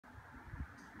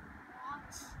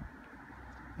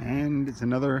And it's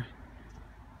another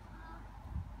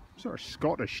sort of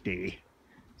Scottish day,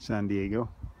 San Diego.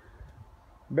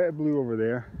 Bit of blue over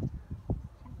there.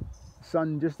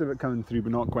 Sun just about coming through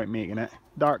but not quite making it.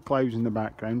 Dark clouds in the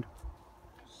background.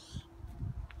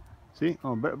 See?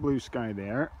 Oh, a bit of blue sky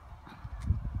there.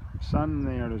 Sun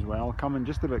there as well,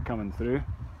 just about coming through.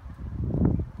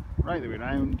 Right the way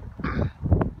round.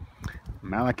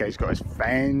 Malakai's got his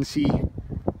fancy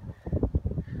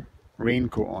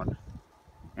raincoat on.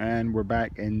 And we're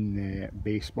back in the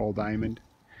baseball diamond.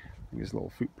 His little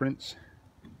footprints.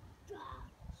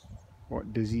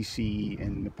 What does he see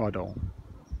in the puddle?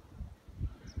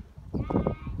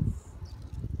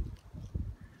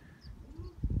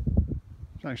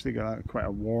 It's actually got quite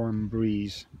a warm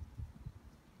breeze.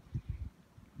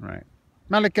 Right.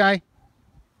 Malakai!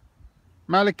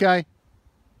 Malakai!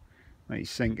 Right, he's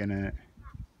sinking in it.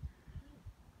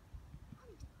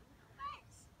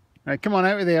 Right, come on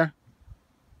out of there.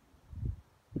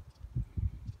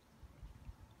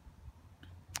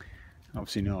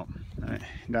 Obviously not. Right,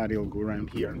 Daddy will go around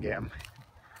here and get him.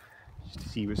 Just to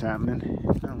see what's happening.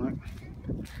 Oh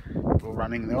look. Go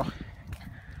running though.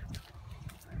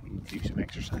 Do some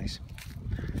exercise.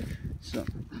 So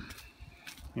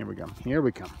here we go. Here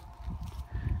we come.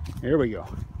 Here we go.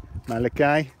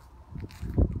 Malakai.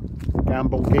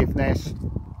 Campbell Caithness.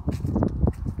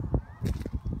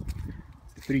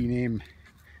 3-name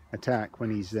attack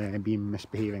when he's been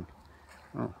misbehaving.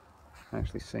 Oh,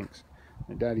 actually sinks.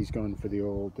 My Daddy's gone for the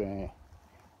old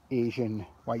Asian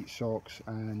white socks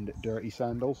and dirty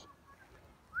sandals.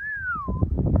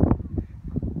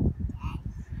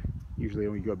 Usually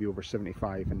only got to be over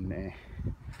 75 and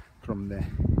from the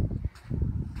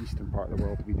eastern part of the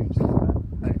world to be doing stuff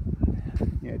like that. Right.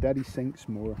 Yeah, Daddy sinks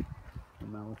more than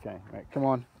Malakai. Right, come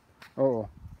on. Oh,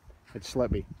 it's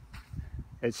slippy.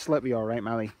 It's slippy, all right,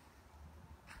 Mally.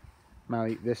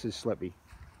 Mally, this is slippy.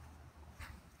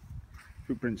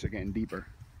 Footprints are getting deeper.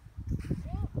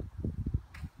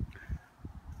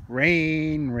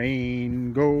 Rain,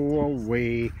 rain, go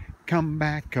away. Come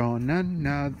back on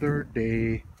another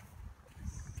day.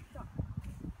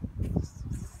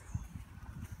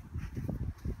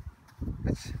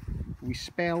 We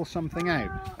spell something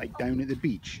out, like down at the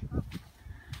beach. I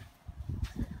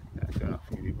don't know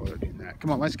if we'll be bothered doing that.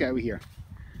 Come on, let's get out of here.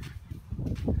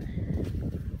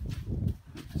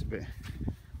 It's a bit.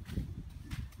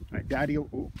 Right, Daddy.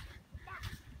 Oh.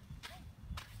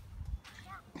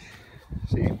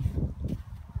 See,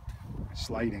 it's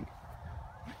sliding.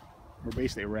 We're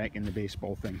basically wrecking the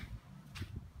baseball thing.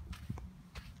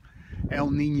 El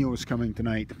Nino's coming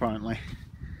tonight, apparently.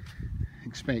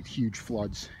 Expect huge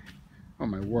floods. Oh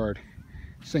my word,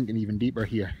 sinking even deeper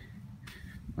here.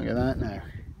 Look at that now.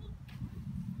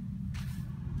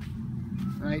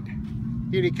 Right,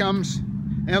 here he comes.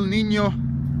 El Nino,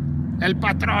 El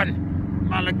Patron.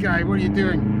 Malakai, what are you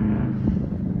doing?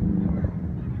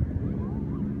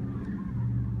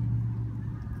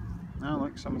 Oh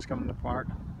look, someone's coming to the park.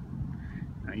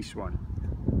 Nice one.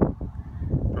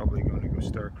 Probably going to go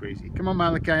stir crazy. Come on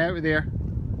Malakai, out of there.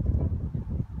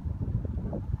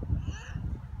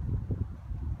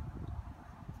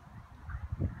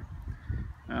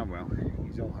 Ah well,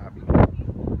 he's all happy.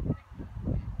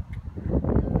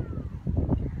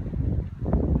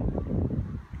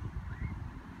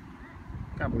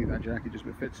 Can't believe that jacket just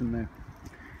fits him now.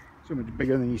 So much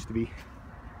bigger than he used to be.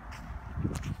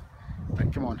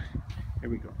 Right, come on. Here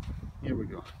we go. Here we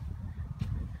go.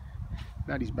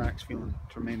 Daddy's back's feeling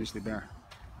tremendously better.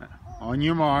 On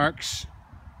your marks.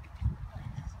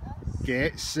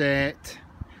 Get set.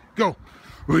 Go!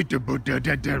 Right, come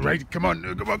on,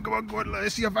 come on,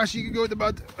 let's see how fast you can go with the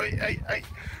mud.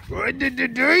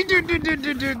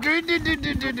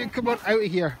 Come on, out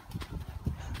of here.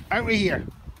 Out of here.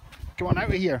 Come on, out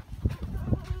of here.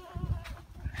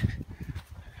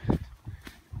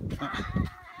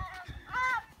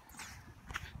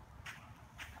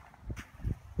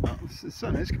 Oh, the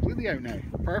sun is completely out now.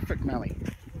 Perfect, Mally.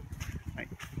 Right,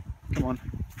 come on.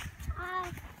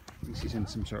 He's in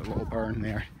some sort of little burn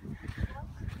there.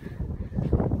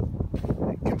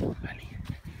 Come on, Mally.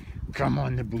 Come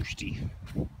on, the boosty.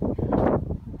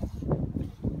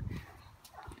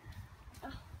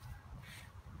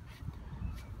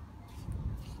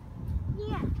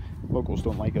 Yeah. Locals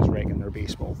don't like us wrecking their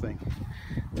baseball thing.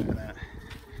 Look at that.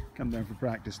 Come down for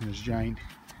practice and there's giant.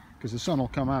 Because the sun will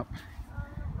come up.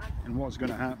 And what's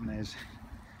going to happen is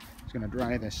it's going to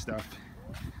dry this stuff.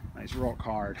 And it's rock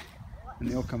hard. And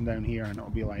they'll come down here and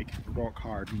it'll be like rock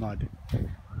hard mud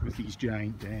with these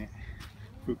giant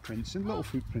footprints and little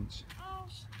footprints.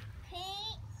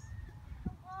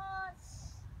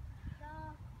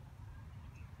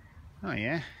 Oh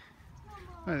yeah.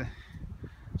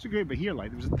 It's a great bit here, like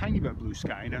there was a tiny bit of blue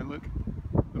sky. Now look,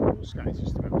 the whole sky's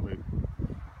just a bit blue.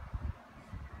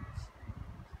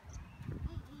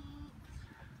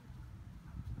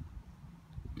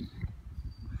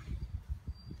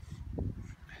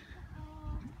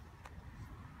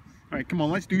 Alright, come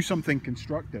on, let's do something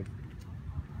constructive.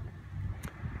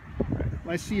 Right,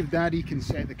 let's see if Daddy can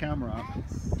set the camera up,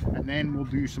 and then we'll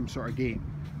do some sort of game.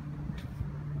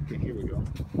 Okay, here we go.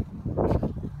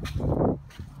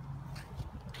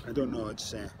 I don't know,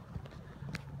 it's I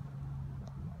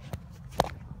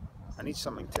need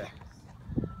something to...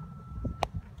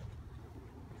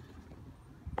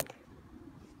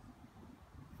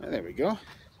 Oh, there we go.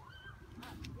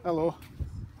 Hello.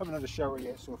 Haven't had a shower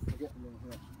yet, so forget me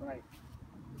here. Right.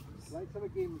 Let's have a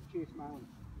game with Chase Malin.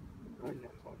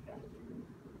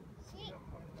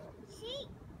 See?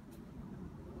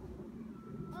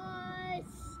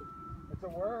 It's a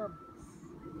worm.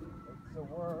 It's a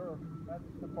worm at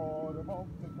the bottom of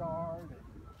the garden.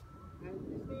 And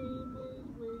his name is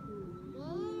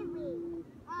Wiggly.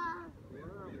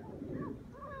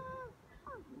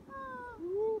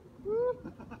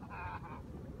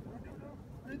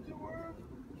 It's a worm. It's a worm.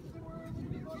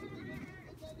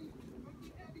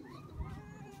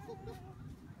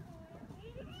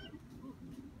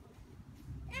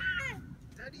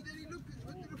 Daddy, look.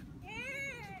 Look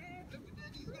at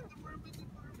Daddy. He's got the worm. It's a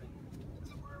worm.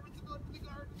 It's a worm. It's about the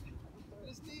garden.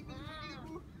 His name is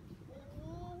Wiggly.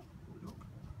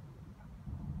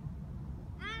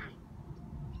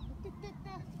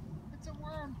 It's a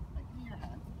worm. Like in your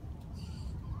hand.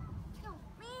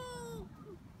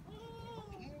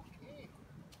 Okay.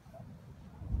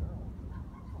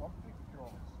 Come on, take the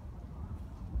drawings.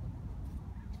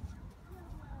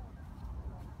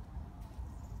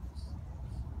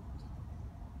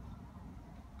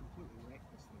 Completely wrecked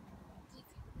this thing.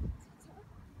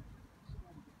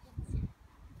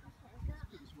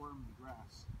 Put this worm in the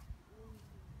grass.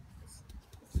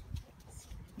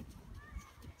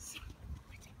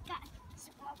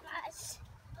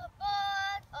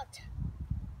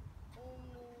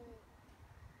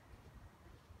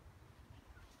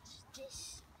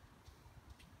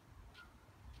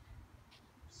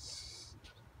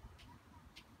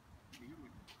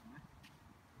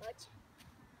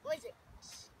 What is it?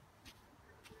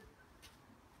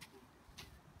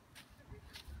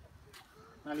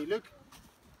 Ali, look.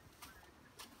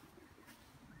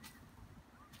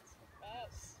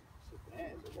 Yes.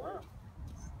 It's a worm.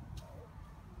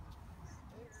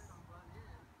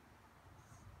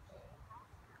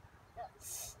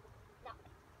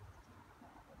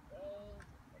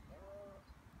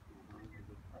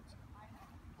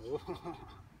 Oh,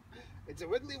 it's a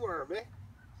wiggly worm, eh?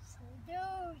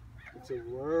 It's a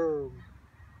worm.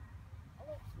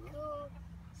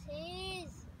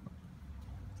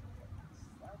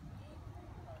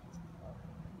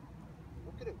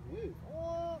 Look at it move.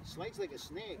 It slides like a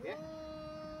snake, eh?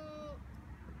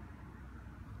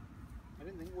 I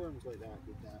didn't think worms like that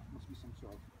did that. Must be some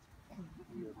sort of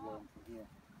weird worm from here.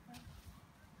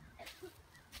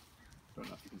 Don't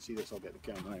know if you can see this, I'll get the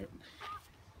camera out.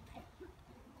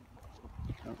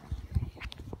 Oh.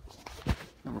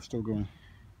 And we're still going.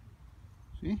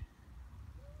 See?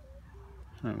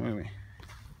 Right, wait.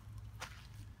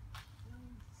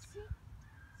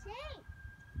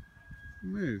 It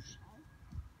moves.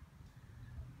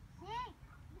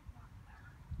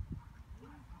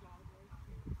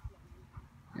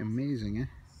 Amazing, eh?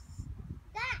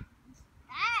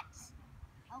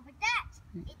 Over that.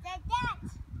 It's like that.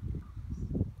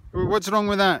 What's wrong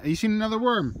with that? Have you seen another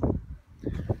worm?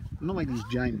 Not like these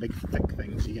giant big thick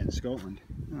things you get in Scotland.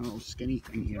 A little skinny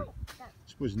thing here. I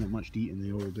suppose not much to eat in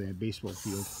the old baseball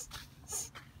field.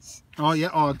 Oh yeah,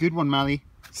 oh good one, Mally.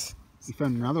 You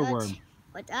found another worm.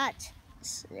 What that?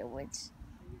 It was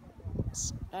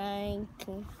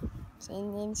spanking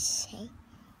and say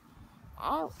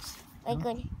out. I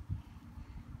could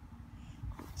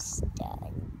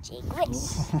start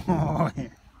jiggles. Oh, yeah.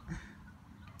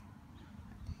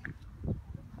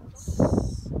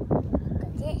 Look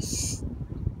at this.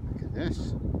 Look at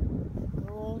this.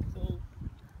 Okay.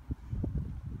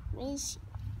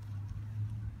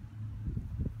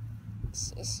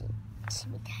 This is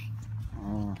sweetheart.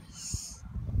 Oh.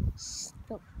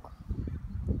 Stop.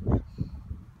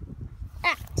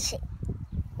 That's it.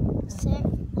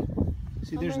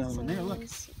 See, there's another one there, look.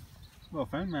 Well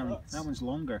found, Mally. That one's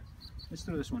longer. Let's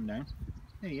throw this one down.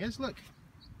 There he is, look.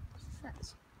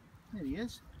 There he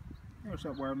is. There's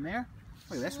that worm there.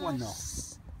 Look at this one though.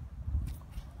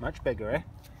 Much bigger, eh?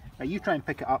 Now you try and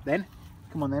pick it up then.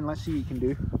 Come on then, let's see what you can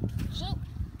do.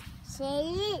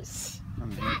 Say this.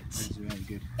 That's very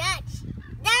good. That's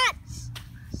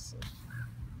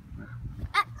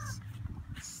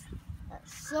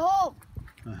so.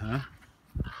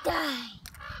 Die.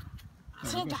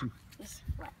 Tigger. It's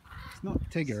not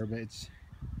Tigger, but it's.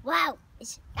 Wow,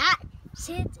 it's that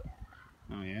Tigger.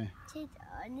 Oh yeah. Tigger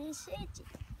and it's Tigger.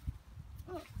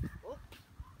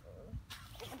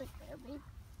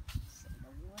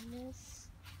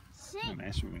 Don't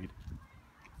mess with me.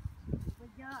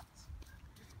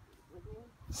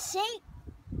 See?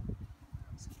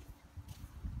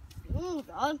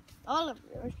 All of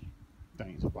yours. I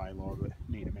think it's a bylaw that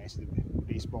need to mess with the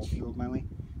baseball field, Miley.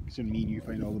 Because then me and you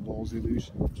find all the balls they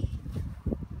lose.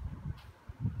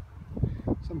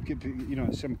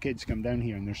 Some kids come down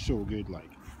here and they're so good,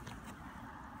 like.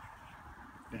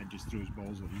 Dad just throws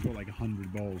balls at them. You've got like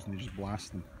 100 balls and they just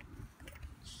blast them.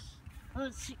 Oh,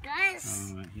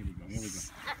 guys. Alright, here we go.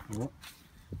 Oh.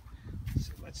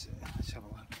 So let's have a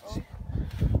look.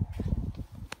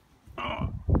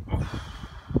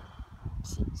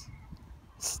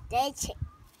 Stitching.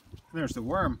 There's the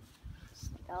worm.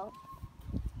 Stop.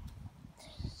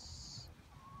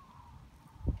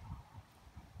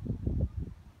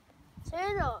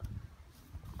 Turtle.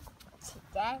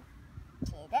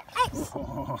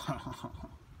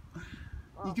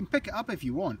 You can pick it up if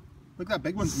you want. Look, that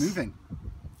big one's moving.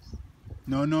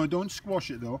 No, don't squash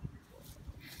it though.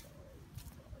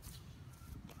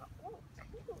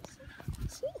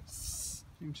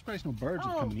 I'm surprised no birds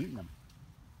have come and eaten them.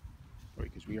 Sorry,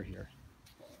 because we are here.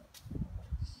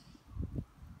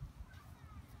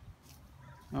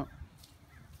 Oh.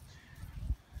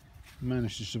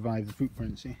 Managed to survive the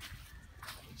footprints, eh?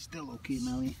 Still okay,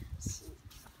 Melly.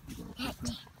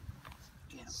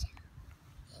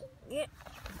 Yeah.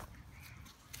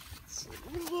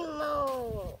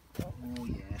 Oh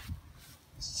yeah.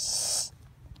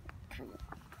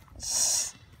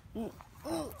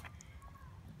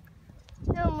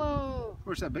 No.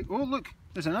 Where's that big? Oh look,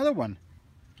 there's another one.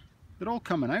 They're all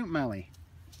coming out, Melly.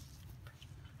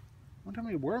 I wonder how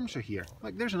many worms are here.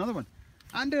 Look, there's another one.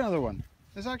 And another one.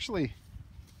 There's actually...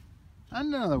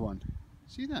 And another one.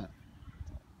 See that?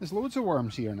 There's loads of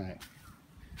worms here now.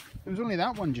 There was only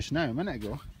that one just now, a minute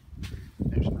ago.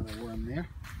 There's another worm there.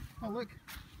 Oh look,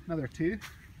 another two.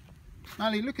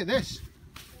 Ali, look at this.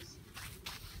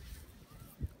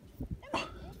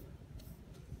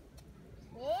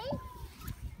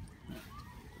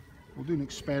 We'll do an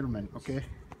experiment, okay?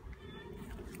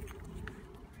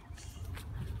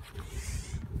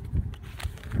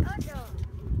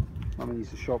 I'm going to use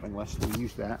the shopping list, we'll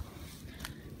use that.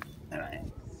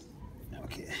 Alright.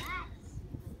 Okay.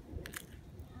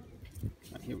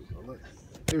 Right, here we go, look.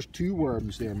 There's two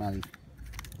worms there, Maddie.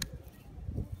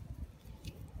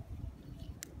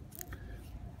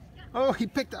 Oh, he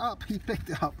picked it up. He picked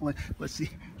it up. Let's see.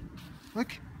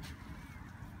 Look.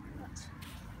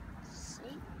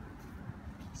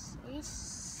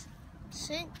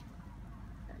 See.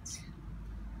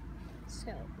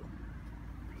 So.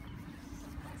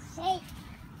 Hey.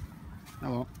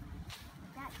 Hello.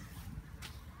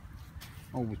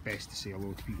 Always best to say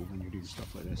hello to people when you're doing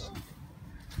stuff like this.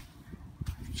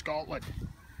 Scotland.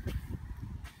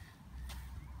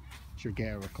 Sure,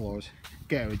 get out of clause.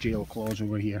 Get out of jail clause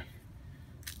over here.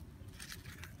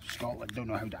 Scotland don't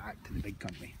know how to act in the big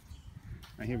country.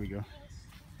 Right, here we go.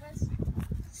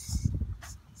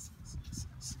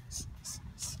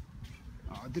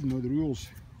 Oh, I didn't know the rules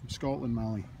from Scotland,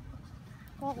 Mally.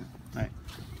 Right.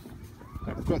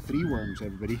 I've got 3 worms,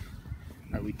 everybody.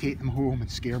 Right, we take them home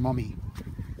and scare Mummy.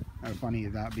 How funny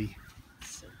would that be?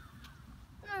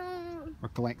 Or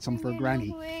collect some for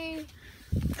Granny.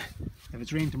 If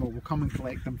it's rain tomorrow, we'll come and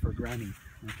collect them for Granny.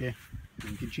 Okay?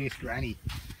 And we can chase Granny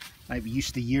like we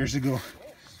used to years ago.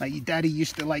 Like your daddy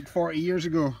used to like 40 years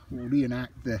ago. We'll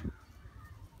reenact the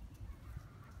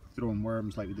throwing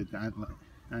worms like we did to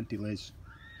Auntie Liz.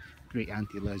 Great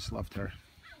Auntie Liz, loved her.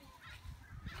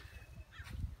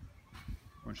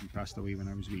 She passed away when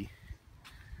I was wee.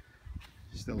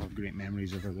 Still have great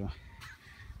memories of her though.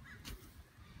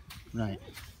 Right.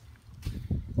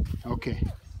 Okay.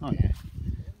 Oh yeah.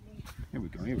 Here we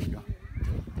go, here we go.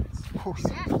 Oh,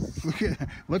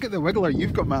 look at the wiggler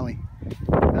you've got, Mally.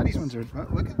 Daddy's ones are...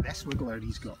 Look at this wiggler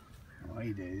he's got. Oh,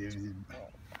 he did.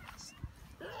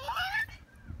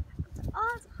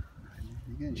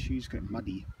 You're getting shoes get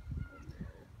muddy.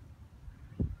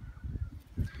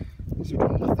 These are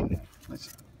doing nothing now.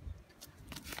 Let's...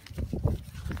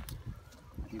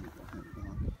 Here we go.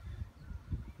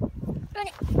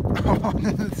 Oh,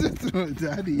 that's throw it,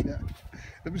 Daddy.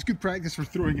 That was good practice for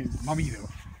throwing it at Mummy though.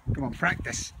 Come on,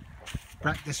 practice.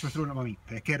 Practice for throwing it at Mummy.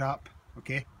 Pick it up,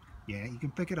 okay? Yeah, you can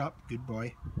pick it up. Good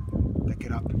boy. Pick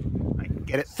it up. Right,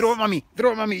 get it. Throw it, mummy.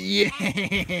 Throw it, mummy.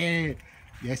 Yeah.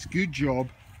 Yes, good job.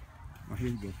 Oh,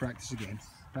 here we go. Practice again.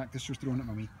 Practice for throwing it,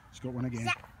 mummy. It's got one again.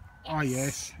 Oh,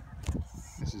 yes.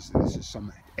 This is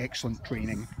some excellent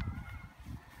training.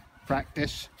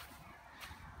 Practice.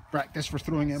 Practice for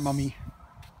throwing it, mummy.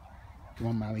 Come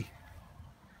on, Mally.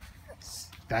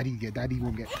 Daddy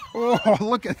won't get. Oh,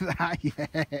 look at that!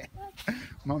 Yeah,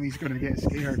 Mummy's gonna get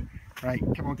scared. Right,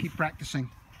 come on, keep practicing.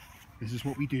 This is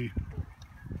what we do.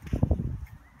 Oh,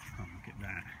 look at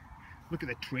that! Look at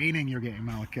the training you're getting,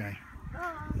 Malakai.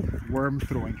 Worm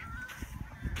throwing.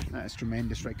 That is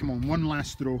tremendous. Right, come on, one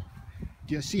last throw.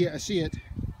 Do you see it? I see it.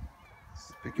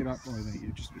 Pick it up. Oh,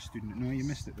 you're just a student. No, you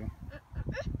missed it though.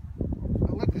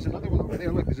 Oh, look, there's another one over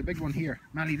there. Look, there's a big one here.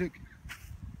 Mally, look.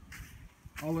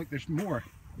 Oh, look, there's more.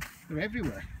 They're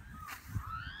everywhere.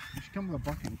 You should come with a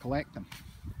bucket and collect them.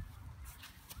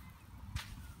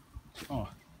 Oh,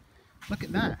 look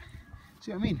at that.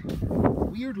 See what I mean?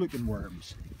 Weird looking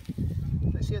worms.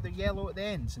 Let's see how they're yellow at the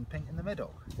ends and pink in the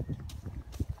middle.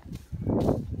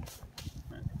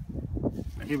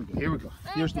 Right, here we go, here we go.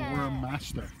 Here's the worm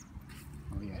master.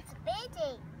 Oh yeah.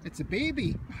 It's a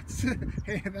baby. It's a baby.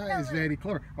 Hey, that is very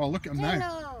clever. Oh, look at him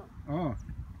now. Oh.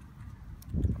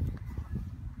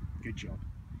 Good job.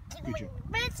 Good job.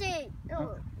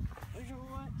 Oh.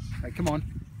 Right, come on.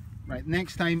 Right,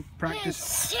 next time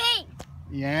practice.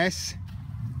 Yes.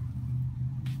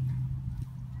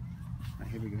 Right,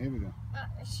 here we go. Here we go.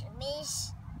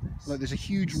 Look, there's a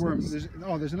huge worm.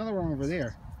 There's another worm over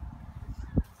there.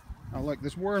 Oh, look,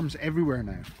 there's worms everywhere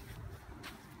now.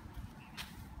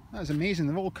 That's amazing.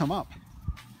 They've all come up.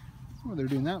 What are they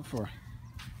doing that for?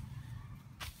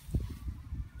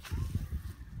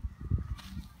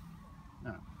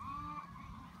 No.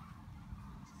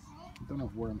 I don't know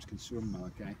if worms can swim,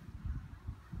 Malakai.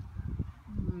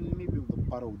 Maybe they'll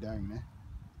burrow down, eh?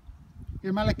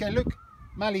 Here, Malakai, look!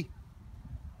 Mally!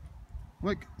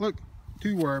 Look, look!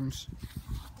 2 worms.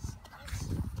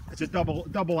 It's a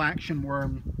double action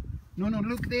worm. No, no,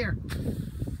 look there!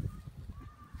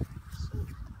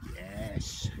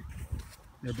 Yes!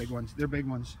 They're big ones, they're big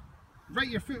ones. Right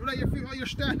your foot while you're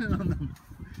standing on them.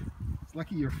 It's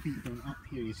lucky your feet aren't up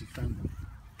here as you found them.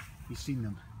 You've seen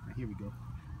them. Right, here we go.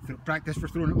 Practice for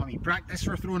throwing it, mummy. Practice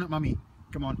for throwing it, mummy.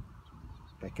 Come on.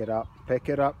 Pick it up, pick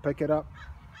it up, pick it up.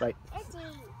 Right.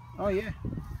 Oh yeah.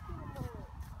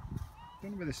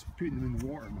 Don't know whether this putting them in the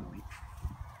water, Molly.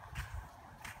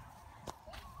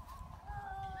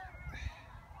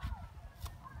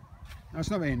 That's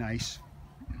not very nice.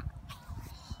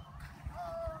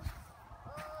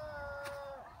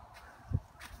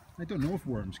 I don't know if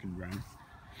worms can drown.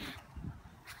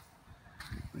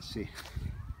 Let's see.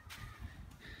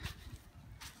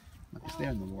 It's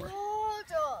there in the water.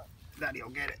 Daddy'll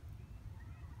get it.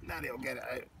 Daddy'll get it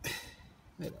out.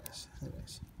 There it is. There it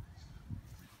is.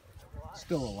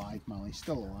 Still alive, Molly.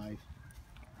 Still alive.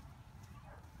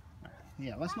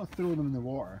 Yeah, let's not throw them in the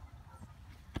water.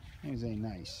 That was very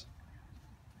nice.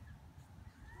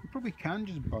 You probably can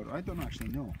just burrow. I don't actually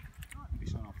know. Maybe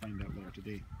something I'll find out later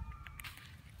today.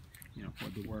 You know,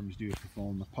 what the worms do if they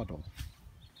fall in the puddle.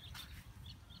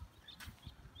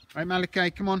 Right,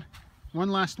 Malakai, come on. One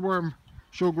last worm.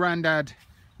 Show Grandad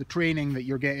the training that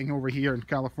you're getting over here in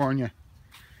California.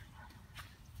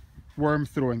 Worm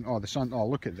throwing. Oh, the sun. Oh,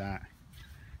 look at that.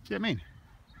 See what I mean?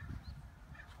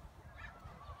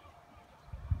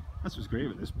 That's what's great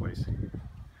about this place.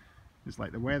 It's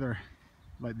like the weather,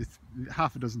 like this,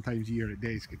 half a dozen times a year a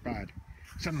day get bad.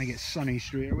 Suddenly gets sunny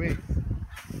straight away.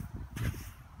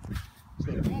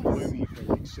 Instead of being gloomy for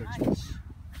like 6 months.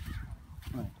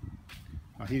 Right.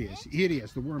 Oh, here he is. Here he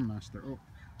is, the worm master. Oh.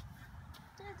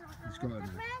 He's got it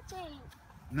now.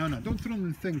 No, no, don't throw him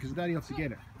in the thing because Daddy will have to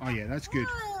get it. Oh yeah, that's good.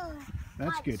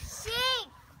 That's good.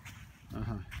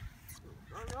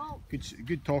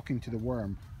 Good talking to the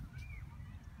worm.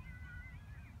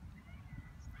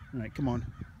 Right, come on.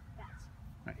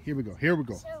 Right, here we go. Here we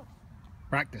go.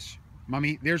 Practice.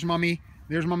 Mummy, there's Mummy.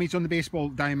 There's Mummy's on the baseball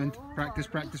diamond. Practice,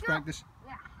 practice, practice.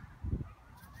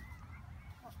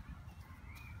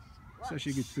 Such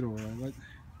a good thrower. Right?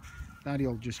 Daddy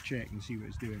will just check and see what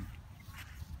it's doing.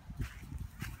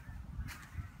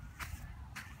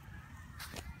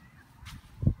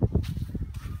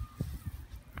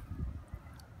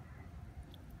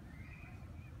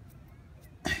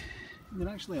 They're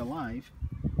actually alive.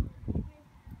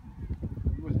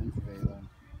 It wasn't in for very long.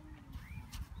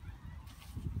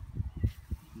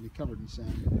 They're covered in sand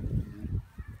and everything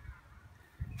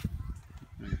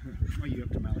there. Right, what are you up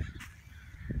to, Mally?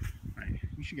 Right,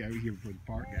 we should get out of here before the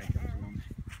park guy comes along.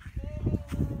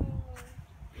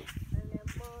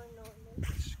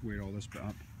 Let's square all this bit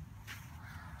up.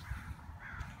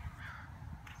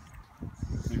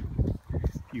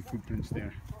 footprints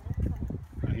there.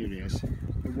 Oh, here he is.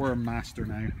 The worm master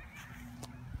now.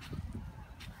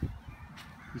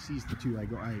 He sees the two I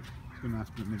got out. He's going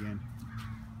after them again.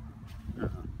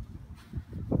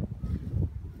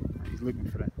 He's looking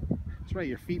for it. It's right at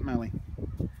your feet, Mally.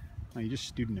 Oh, you just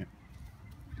stood in it.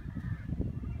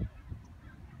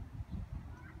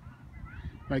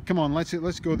 Right, come on, let's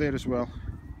go there as well.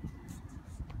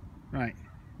 Right,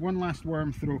 one last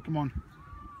worm throw, come on.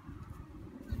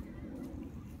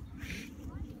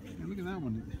 Yeah, look at that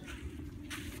one.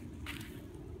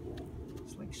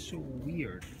 It's like so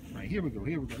weird. Right, here we go,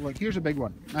 here we go. Look, here's a big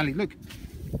one. Ali, look.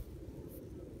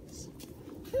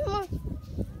 Right,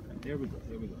 there we go,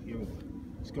 here we go, here we go.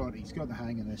 He's got the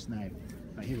hang of this now.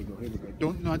 Right, here we go, here we go.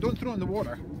 Don't throw it in the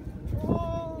water.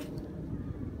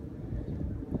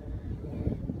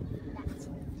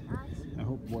 I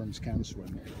hope worms can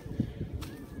swim.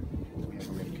 Let me have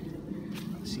a look.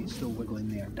 See, it's still wiggling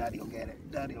there. Daddy will get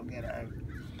it. Daddy will get it out.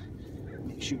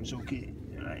 Make sure it's okay.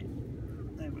 Right.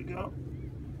 There we go.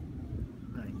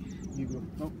 Right. Here we go.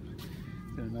 Oh,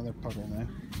 there's another puddle now.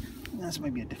 This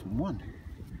might be a different one.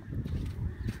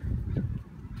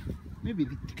 Maybe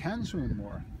they can swim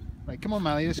more. Right, come on,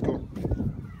 Mally, let's go.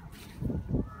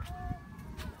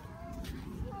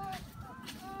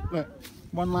 Look,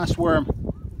 one last worm.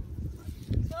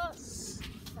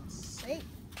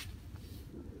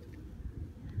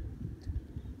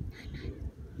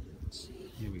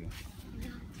 Here we go.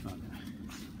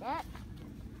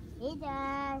 Hey,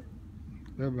 Dad.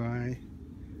 Bye-bye.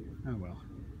 Oh well.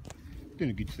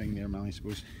 Doing a good thing there, Mally, I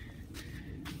suppose.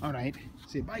 Alright,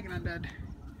 say bye, Grandad.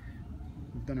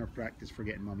 We've done our practice for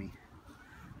getting Mummy.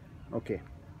 Okay.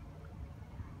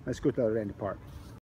 Let's go to the other end of the park.